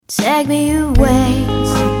Take me away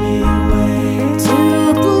to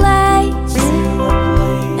a place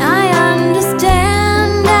I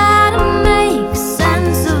understand how to make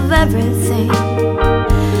sense of everything.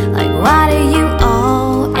 Like, why do you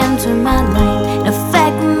all enter my life and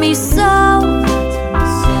affect me so?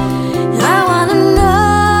 I wanna know.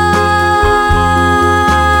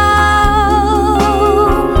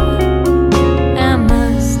 I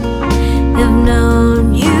must have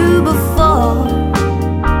known you before,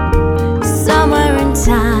 somewhere in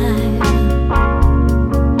time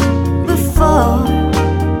before.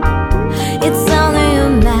 It's only a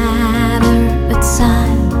matter of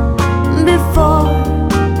time before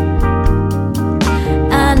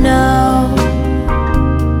I know.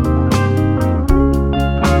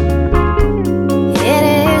 It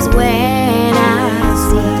is when I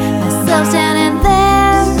see myself standing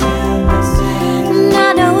there,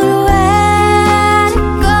 not knowing where to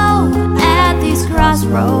go at these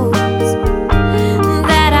crossroads,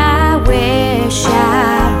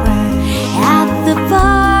 the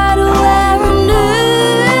part where I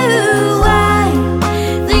knew why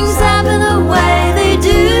things happen the way they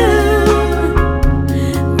do.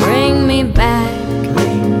 Bring me back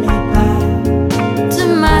to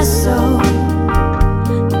my soul,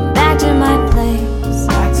 back to my place.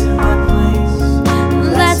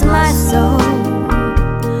 That's my soul,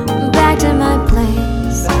 back to my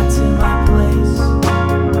place.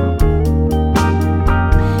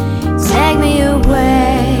 Take me away.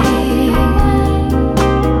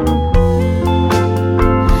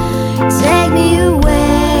 Take me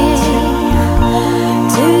away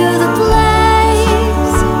to the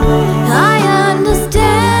place I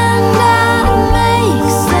understand how to make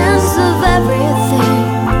sense of everything,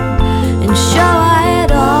 and show why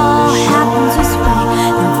it all happens this way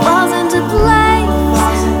and falls into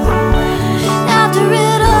place after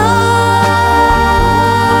it all.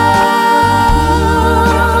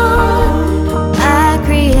 I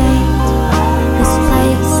create this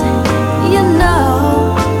place, you know.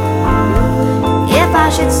 If I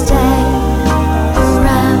should stay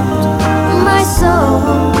around, my soul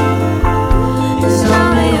is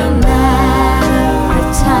only a matter of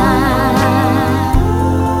time.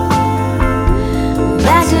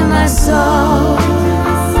 Back to my soul.